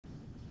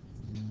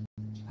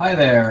Hi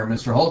there,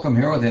 Mr. Holcomb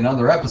here with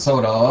another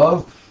episode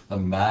of The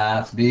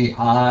Math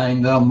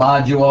Behind the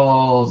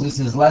Modules. This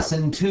is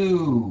Lesson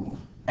 2,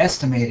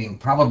 Estimating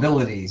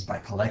Probabilities by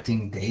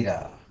Collecting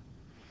Data.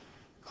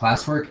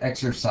 Classwork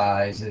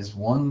exercises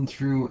 1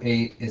 through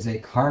 8 is a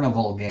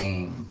carnival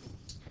game.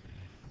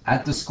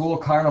 At the school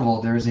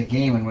carnival, there is a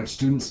game in which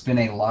students spin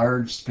a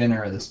large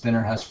spinner. The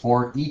spinner has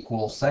 4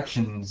 equal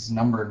sections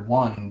numbered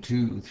 1,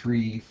 2,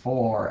 3,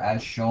 4,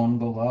 as shown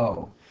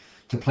below.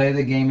 To play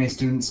the game, a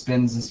student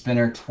spins the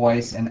spinner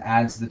twice and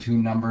adds the 2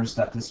 numbers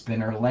that the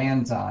spinner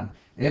lands on.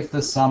 If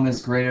the sum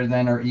is greater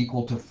than or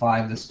equal to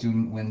 5, the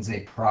student wins a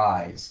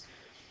prize.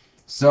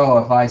 So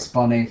if I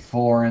spun a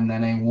 4 and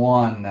then a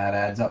 1, that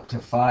adds up to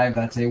 5.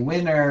 That's a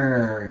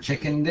winner.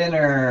 Chicken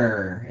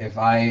dinner. If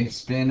I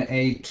spin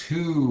a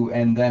 2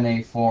 and then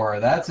a 4,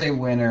 that's a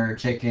winner.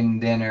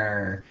 Chicken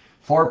dinner.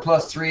 4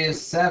 plus 3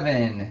 is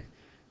 7.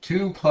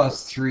 2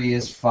 plus 3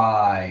 is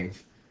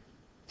 5.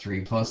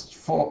 3 plus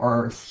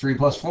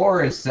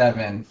 4 is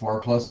 7.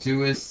 4 plus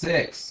 2 is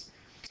 6.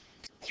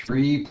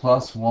 3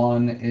 plus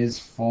 1 is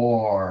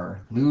 4.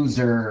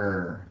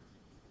 Loser.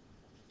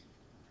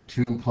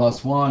 2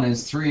 plus 1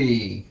 is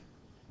 3.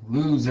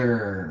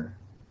 Loser.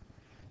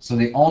 So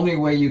the only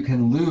way you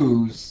can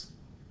lose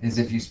is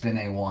if you spin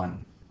a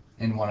 1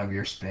 in one of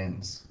your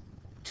spins.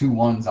 2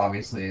 ones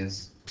obviously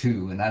is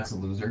 2, and that's a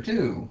loser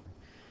too.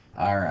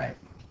 All right.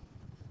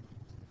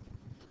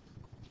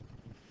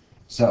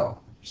 So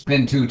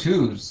spin 2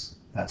 2s,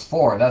 that's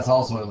 4. That's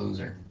also a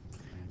loser.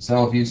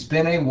 So if you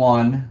spin a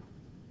 1,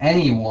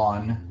 any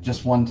 1,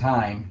 just one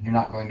time, you're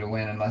not going to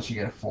win unless you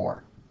get a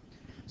 4.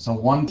 So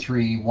 1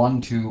 3,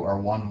 1 2, or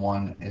 1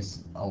 1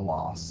 is a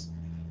loss.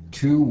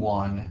 2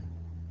 1,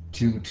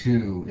 2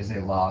 2 is a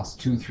loss.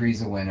 2 3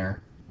 is a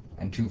winner,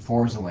 and 2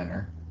 4 is a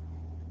winner.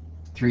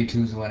 3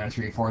 2 is a winner,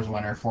 3 4 is a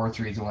winner, 4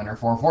 3 is a winner,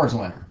 4 4 is a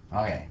winner.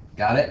 Okay,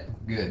 got it?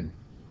 Good.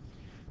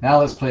 Now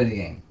let's play the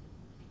game.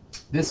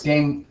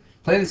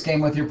 Play this game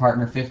with your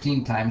partner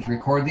 15 times.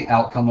 Record the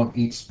outcome of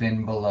each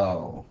spin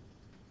below.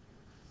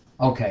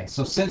 Okay,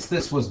 so since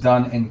this was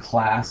done in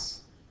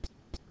class,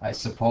 I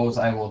suppose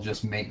I will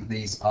just make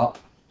these up,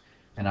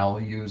 and I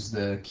will use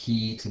the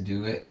key to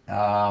do it.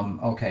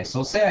 Okay,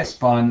 so say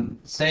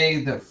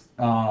the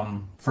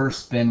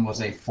first spin was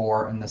a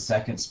 4 and the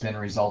second spin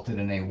resulted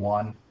in a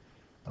 1.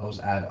 Those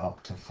add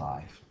up to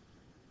 5.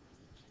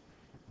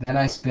 Then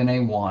I spin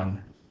a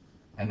 1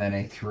 and then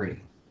a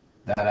 3.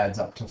 That adds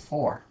up to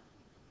 4.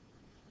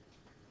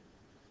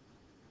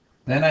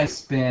 Then I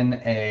spin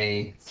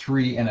a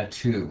 3 and a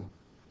 2.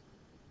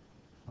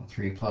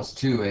 3 plus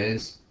 2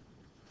 is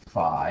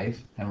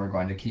 5, and we're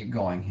going to keep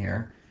going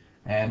here.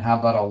 And how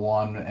about a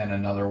 1 and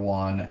another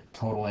 1,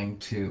 totaling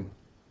 2?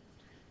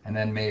 And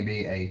then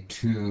maybe a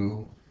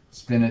 2,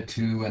 spin a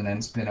 2, and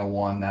then spin a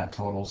 1, that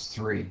totals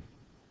 3.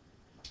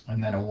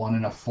 And then a 1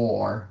 and a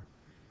 4,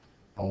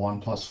 a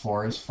 1 plus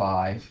 4 is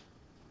 5,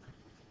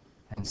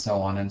 and so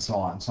on and so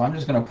on. So I'm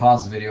just going to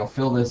pause the video,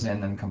 fill this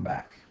in, and come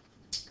back.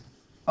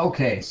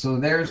 Okay, so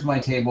there's my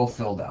table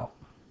filled out.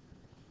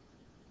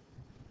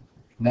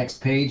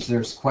 Next page,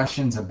 there's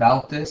questions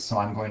about this, so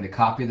I'm going to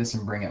copy this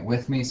and bring it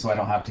with me so I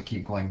don't have to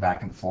keep going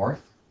back and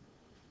forth.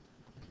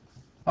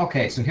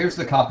 Okay, so here's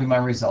the copy of my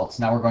results.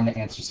 Now we're going to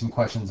answer some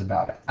questions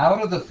about it.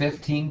 Out of the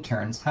 15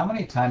 turns, how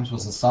many times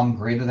was the sum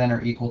greater than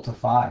or equal to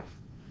 5?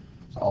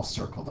 So I'll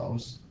circle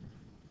those.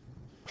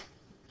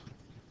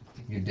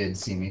 You did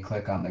see me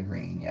click on the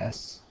green,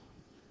 yes?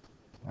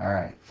 All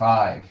right,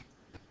 5,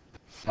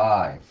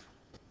 5,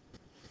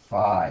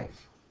 5,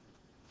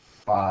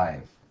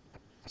 5,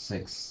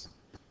 6,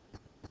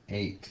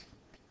 8,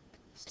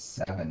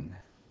 7,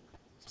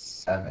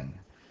 7.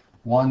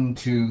 1,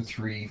 2,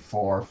 3,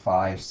 4,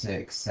 5,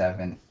 6,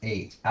 7,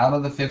 8. Out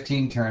of the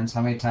 15 turns,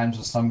 how many times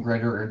was sum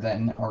greater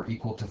than or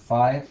equal to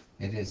 5?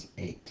 It is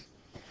 8.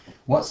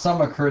 What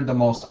sum occurred the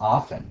most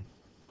often?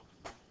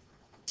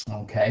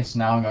 Okay, so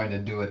now I'm going to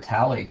do a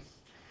tally.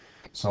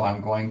 So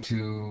I'm going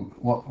to,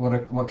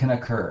 what can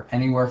occur?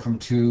 Anywhere from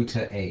 2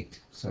 to 8.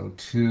 So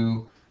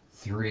 2,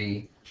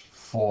 3,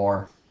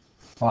 4,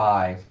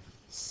 5,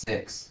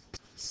 6,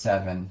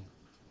 7,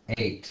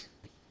 8.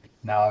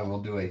 Now I will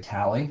do a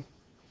tally.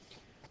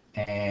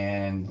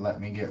 And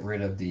let me get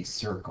rid of these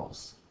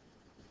circles.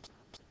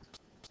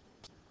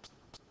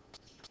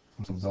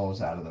 Move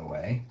those out of the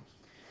way.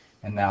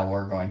 And now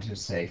we're going to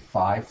say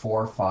 5,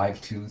 4,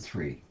 5, 2,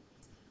 3.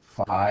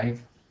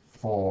 5,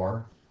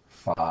 4,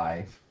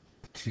 5,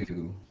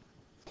 2,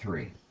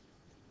 3.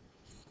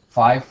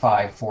 5,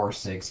 5, 4,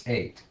 6,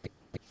 8.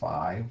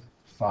 5,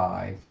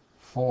 5,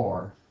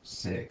 4,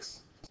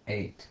 6,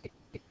 8.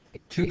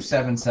 2,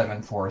 7,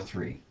 7, 4,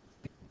 3.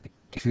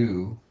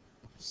 2,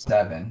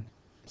 7,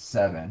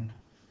 7,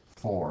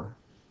 4,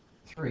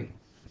 3.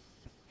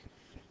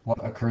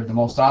 What occurred the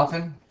most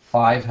often?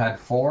 5 had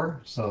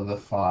 4, so the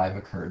 5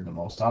 occurred the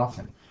most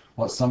often.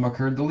 What sum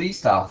occurred the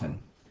least often?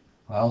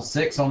 Well,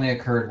 6 only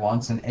occurred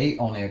once, and 8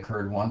 only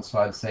occurred once, so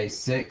I'd say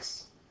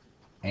 6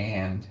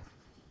 and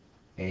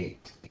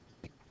 8.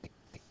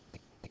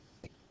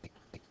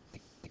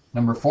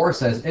 Number 4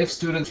 says, if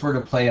students were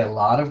to play a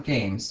lot of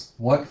games,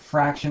 what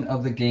fraction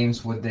of the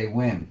games would they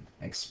win?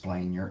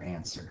 Explain your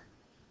answer.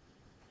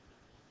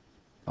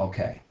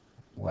 Okay,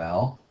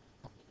 well,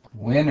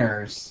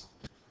 winners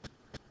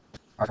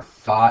are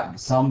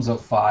sums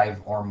of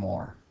 5 or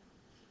more.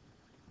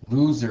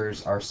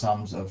 Losers are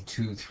sums of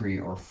 2, 3,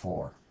 or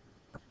 4.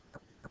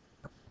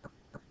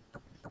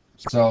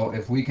 So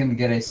if we can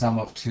get a sum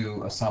of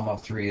 2, a sum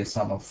of 3, a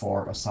sum of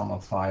 4, a sum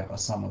of 5, a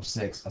sum of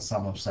 6, a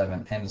sum of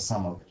 7, and a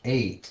sum of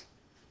 8,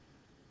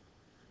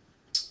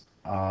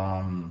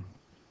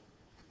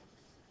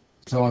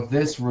 so if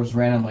this was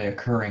randomly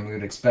occurring, we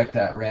would expect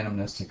that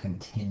randomness to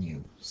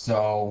continue.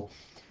 So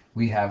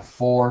we have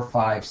 4,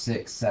 5,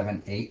 6,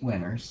 7, 8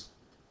 winners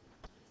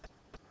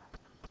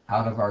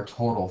out of our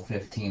total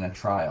 15 of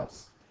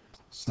trials.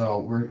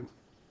 So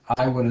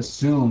I would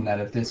assume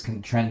that if this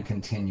trend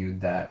continued,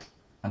 that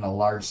on a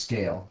large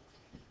scale,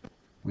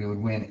 we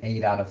would win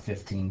 8 out of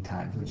 15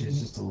 times, which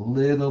is just a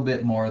little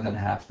bit more than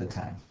half the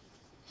time.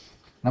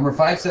 Number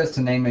 5 says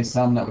to name a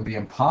sum that would be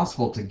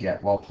impossible to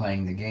get while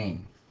playing the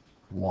game.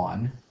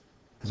 1.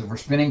 Because if we're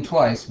spinning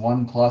twice,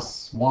 1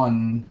 plus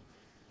 1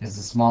 is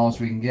the smallest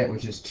we can get,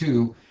 which is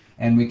 2.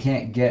 And we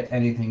can't get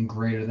anything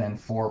greater than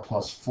 4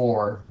 plus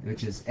 4,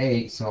 which is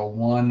 8. So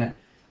 1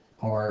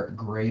 or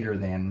greater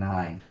than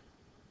 9.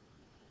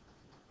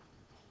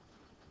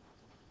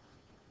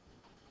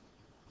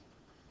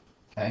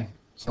 Okay,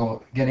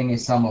 so getting a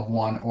sum of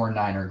 1 or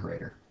 9 or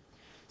greater.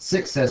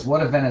 6 says,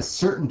 what event is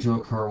certain to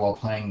occur while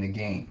playing the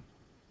game?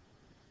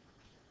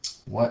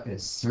 What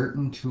is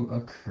certain to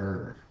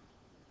occur?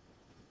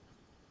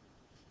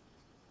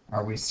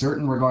 Are we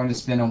certain we're going to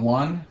spin a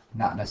 1?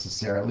 Not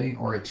necessarily.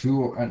 Or a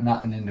 2,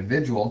 not an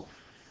individual.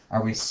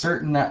 Are we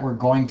certain that we're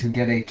going to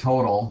get a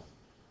total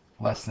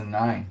less than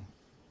 9?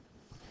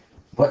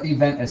 What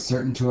event is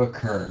certain to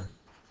occur?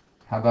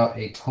 How about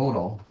a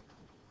total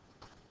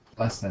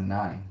less than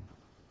 9?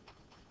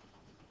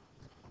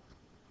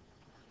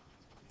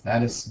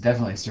 That is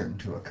definitely certain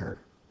to occur.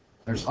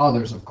 There's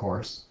others, of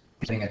course.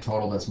 Getting a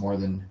total that's more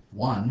than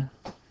 1.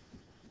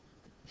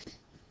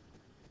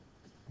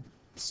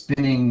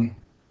 Spinning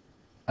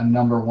a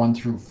number 1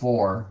 through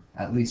 4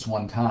 at least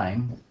one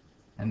time.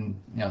 And,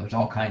 there's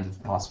all kinds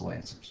of possible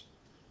answers.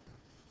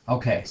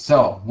 Okay,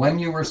 so when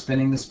you were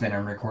spinning the spinner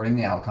and recording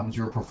the outcomes,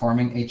 you were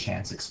performing a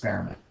chance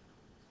experiment.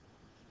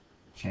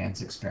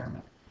 Chance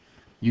experiment.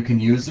 You can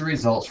use the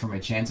results from a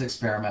chance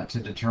experiment to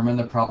determine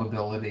the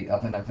probability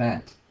of an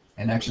event.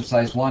 In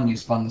exercise 1, you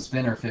spun the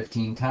spinner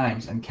 15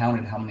 times and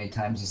counted how many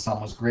times the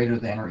sum was greater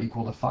than or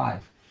equal to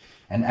 5.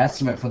 An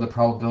estimate for the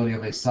probability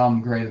of a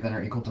sum greater than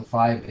or equal to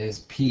 5 is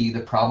P, the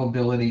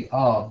probability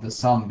of the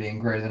sum being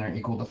greater than or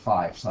equal to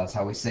 5. So that's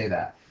how we say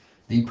that.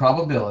 The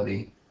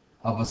probability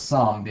of a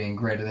sum being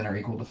greater than or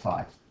equal to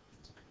 5.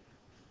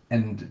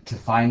 And to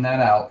find that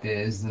out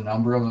is the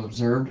number of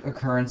observed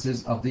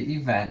occurrences of the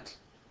event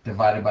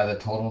divided by the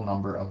total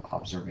number of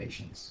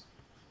observations.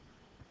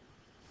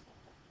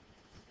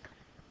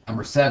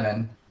 Number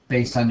 7,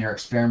 based on your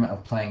experiment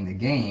of playing the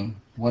game,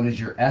 what is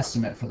your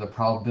estimate for the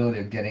probability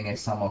of getting a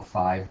sum of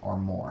 5 or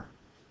more?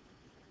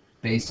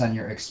 Based on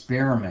your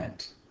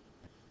experiment,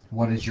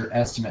 what is your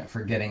estimate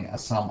for getting a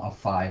sum of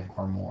 5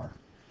 or more?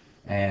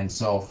 And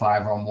so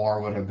 5 or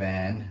more would have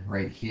been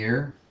right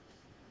here,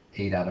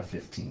 8 out of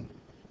 15.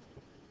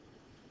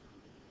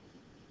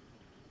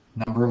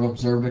 Number of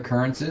observed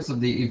occurrences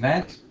of the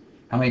event.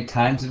 How many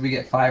times did we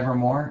get 5 or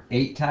more?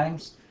 8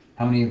 times.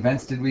 How many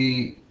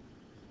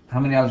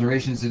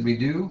observations did we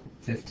do?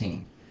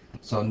 15.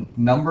 So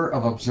number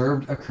of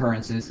observed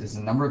occurrences is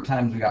the number of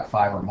times we got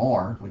 5 or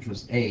more, which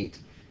was 8,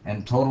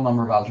 and total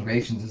number of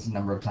observations is the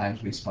number of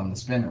times we spun the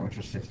spinner, which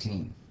was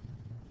 15.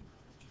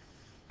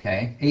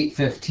 Okay,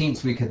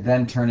 8/15ths we could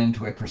then turn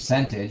into a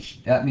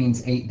percentage. That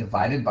means 8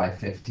 divided by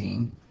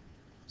 15.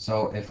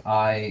 So if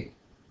I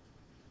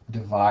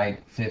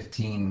divide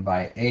 15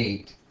 by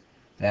 8,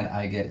 then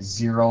I get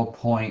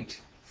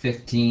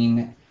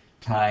 0.15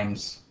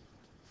 times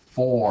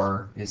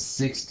 4 is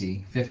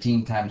 60.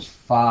 15 times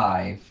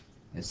 5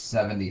 is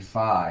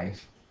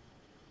 75.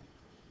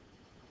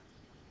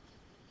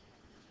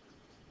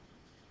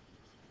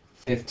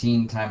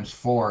 15 times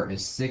 4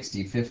 is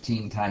 60.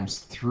 15 times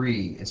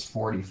 3 is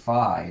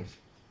 45.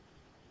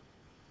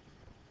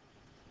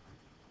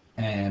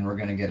 And we're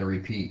going to get a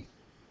repeat.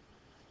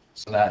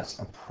 So that's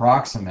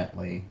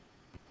approximately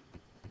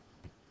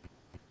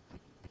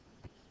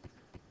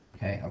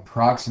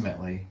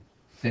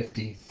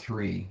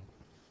 53.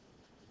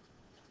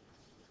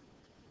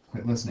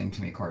 Quit listening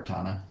to me,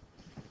 Cortana.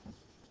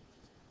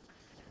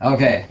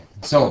 Okay,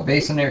 so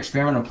based on your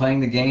experiment of playing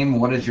the game,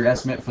 what is your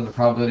estimate for the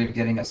probability of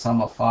getting a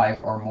sum of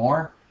 5 or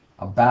more?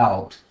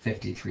 About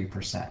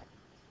 53%.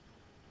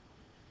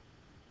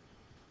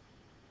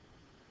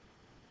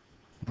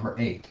 Number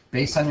 8,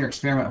 based on your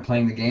experiment of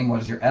playing the game,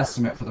 what is your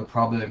estimate for the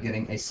probability of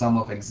getting a sum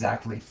of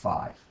exactly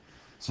 5?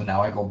 So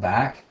now I go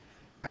back.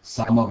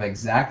 Sum of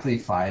exactly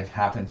 5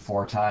 happened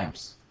 4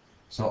 times.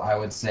 So I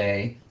would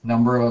say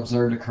number of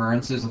observed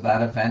occurrences of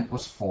that event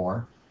was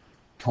 4.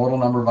 Total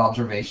number of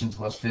observations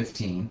was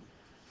 15.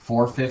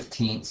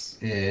 4/15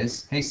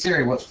 is, hey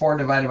Siri, what's 4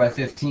 divided by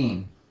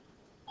 15?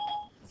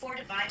 4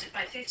 divided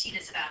by 15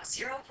 is about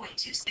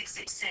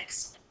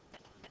 0.2666.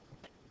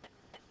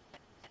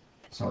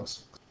 So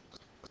it's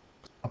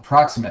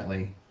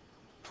approximately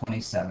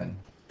 27%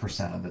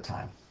 of the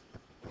time.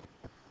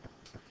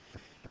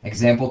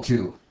 Example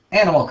 2.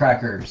 Animal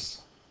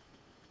crackers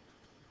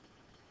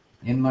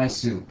in my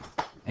soup.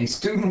 A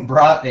student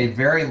brought a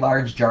very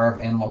large jar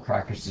of animal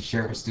crackers to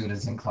share with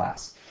students in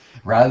class.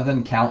 Rather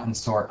than count and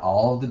sort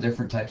all of the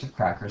different types of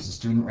crackers, the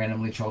student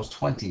randomly chose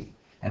 20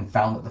 and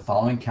found that the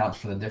following counts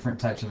for the different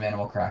types of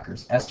animal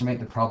crackers. Estimate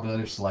the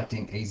probability of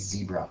selecting a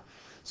zebra.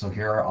 So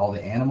here are all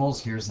the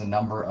animals. Here's the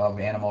number of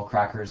animal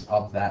crackers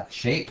of that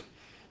shape.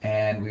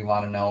 And we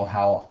want to know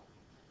how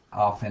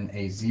often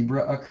a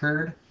zebra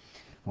occurred.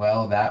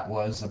 Well, that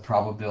was a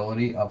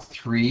probability of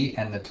 3,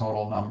 and the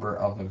total number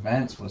of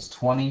events was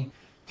 20.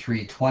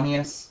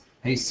 3/20.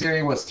 Hey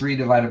Siri, what's 3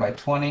 divided by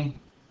 20?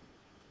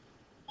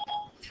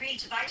 3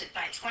 divided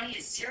by 20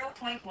 is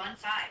 0.15.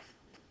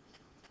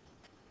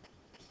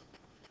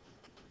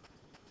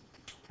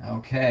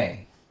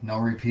 Okay, no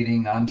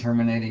repeating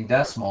non-terminating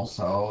decimal,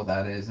 so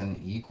that is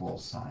an equal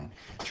sign.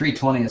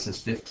 3/20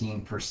 is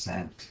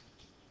 15%.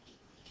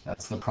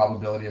 That's the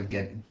probability of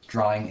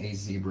drawing a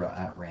zebra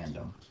at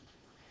random.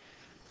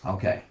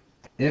 Okay,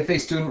 if a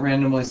student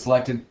randomly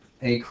selected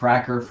a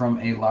cracker from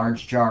a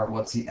large jar,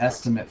 what's the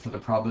estimate for the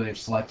probability of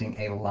selecting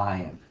a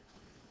lion?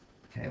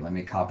 Okay, let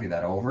me copy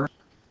that over.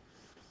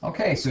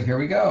 Okay, so here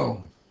we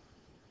go.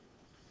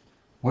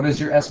 What is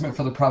your estimate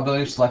for the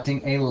probability of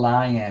selecting a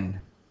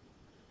lion?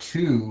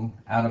 2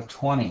 out of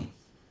 20.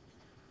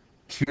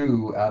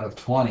 2 out of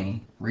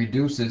 20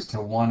 reduces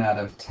to 1 out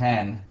of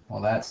 10.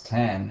 Well, that's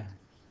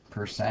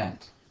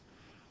 10%.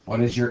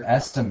 What is your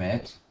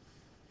estimate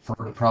for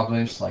the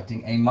probability of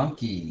selecting a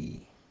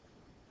monkey?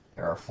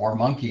 There are 4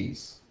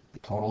 monkeys, a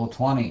total of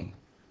 20.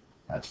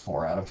 That's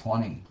 4 out of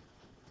 20.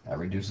 That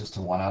reduces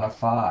to 1 out of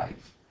 5,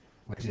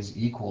 which is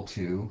equal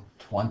to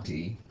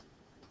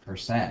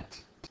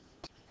 20%.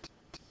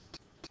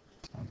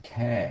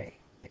 Okay.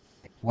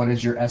 What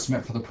is your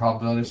estimate for the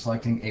probability of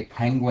selecting a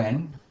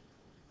penguin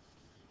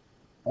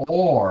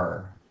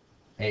or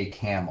a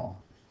camel?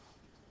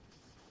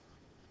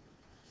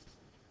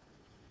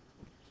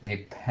 A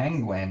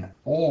penguin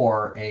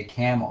or a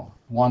camel.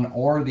 One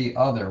or the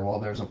other. Well,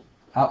 there's a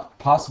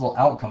possible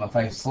outcome. If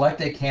I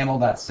select a camel,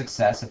 that's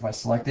success. If I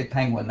select a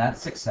penguin,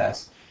 that's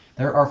success.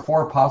 There are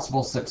 4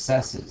 possible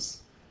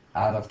successes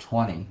out of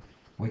 20,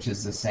 which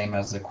is the same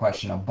as the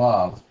question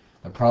above.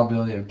 The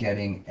probability of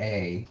getting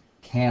a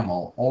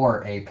camel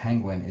or a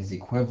penguin is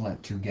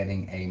equivalent to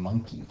getting a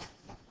monkey.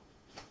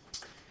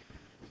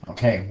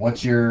 Okay,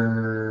 what's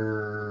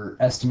your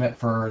estimate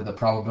for the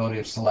probability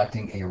of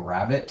selecting a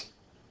rabbit?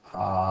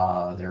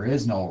 There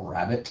is no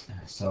rabbit,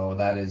 so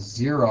that is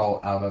 0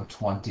 out of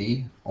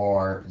 20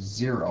 or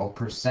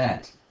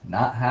 0%.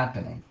 Not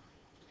happening.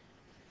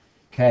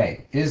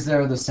 Okay, is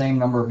there the same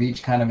number of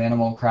each kind of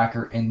animal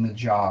cracker in the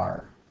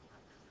jar?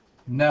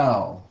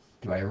 No.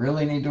 Do I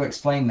really need to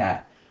explain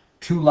that?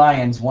 2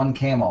 lions, 1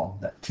 camel.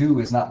 That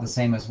 2 is not the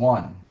same as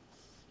 1.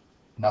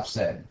 Enough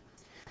said.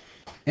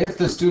 If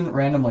the student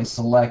randomly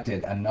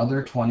selected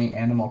another 20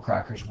 animal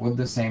crackers, would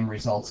the same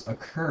results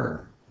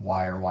occur?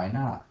 Why or why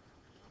not?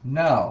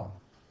 No.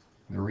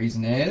 The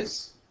reason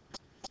is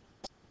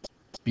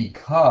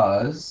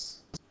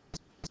because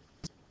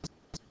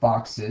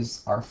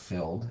boxes are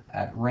filled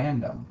at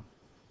random.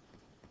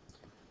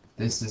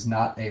 This is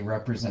not a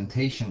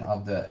representation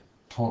of the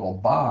total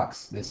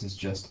box. This is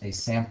just a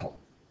sample.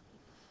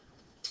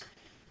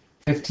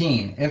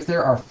 15. If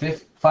there are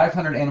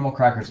 500 animal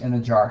crackers in the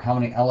jar, how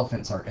many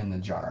elephants are in the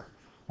jar?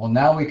 Well,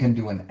 now we can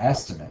do an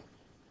estimate.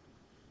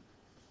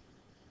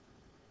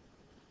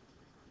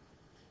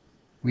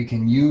 We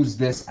can use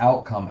this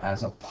outcome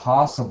as a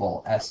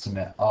possible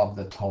estimate of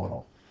the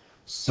total.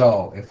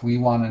 So if we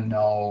want to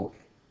know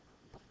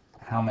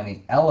how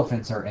many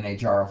elephants are in a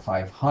jar of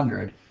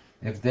 500,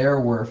 if there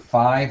were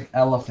 5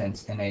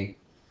 elephants in a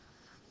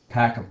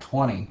pack of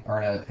 20,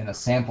 or in a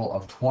sample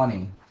of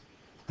 20,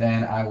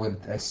 then I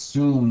would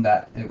assume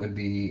that it would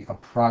be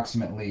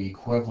approximately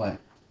equivalent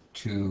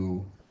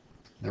to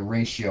the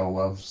ratio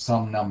of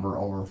some number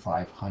over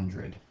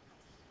 500.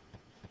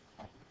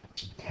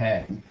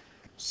 Okay.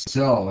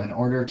 So in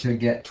order to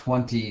get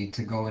 20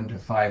 to go into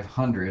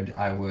 500,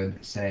 I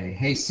would say,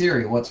 hey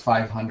Siri, what's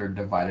 500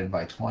 divided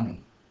by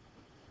 20?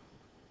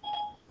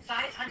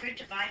 500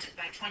 divided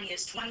by 20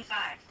 is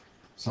 25.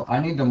 So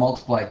I need to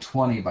multiply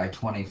 20 by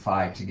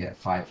 25 to get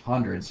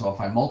 500. So if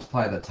I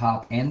multiply the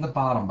top and the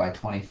bottom by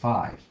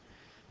 25,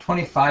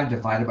 25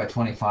 divided by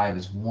 25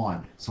 is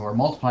 1. So we're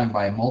multiplying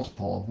by a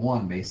multiple of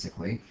 1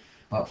 basically.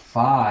 But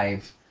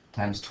 5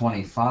 times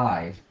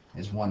 25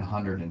 is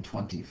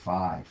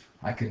 125.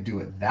 I could do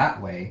it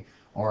that way,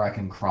 or I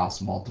can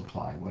cross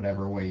multiply,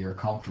 whatever way you're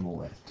comfortable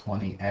with.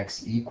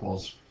 20x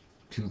equals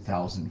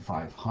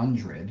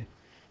 2,500,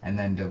 and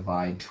then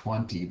divide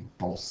 20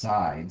 both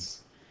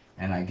sides,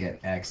 and I get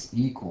x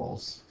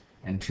equals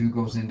and 2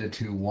 goes into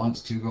 2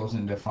 once, 2 goes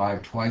into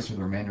 5 twice with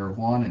a remainder of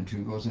 1, and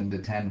 2 goes into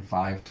 10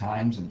 5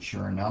 times, and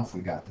sure enough,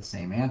 we got the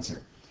same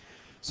answer.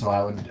 So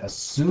I would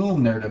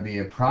assume there to be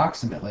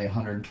approximately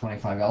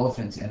 125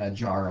 elephants in a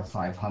jar of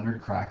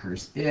 500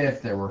 crackers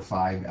if there were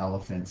 5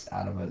 elephants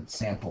out of a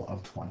sample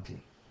of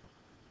 20.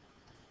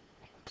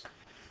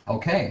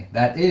 Okay,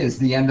 that is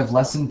the end of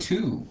lesson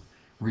 2.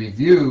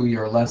 Review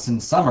your lesson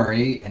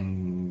summary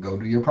and go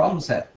do your problem set.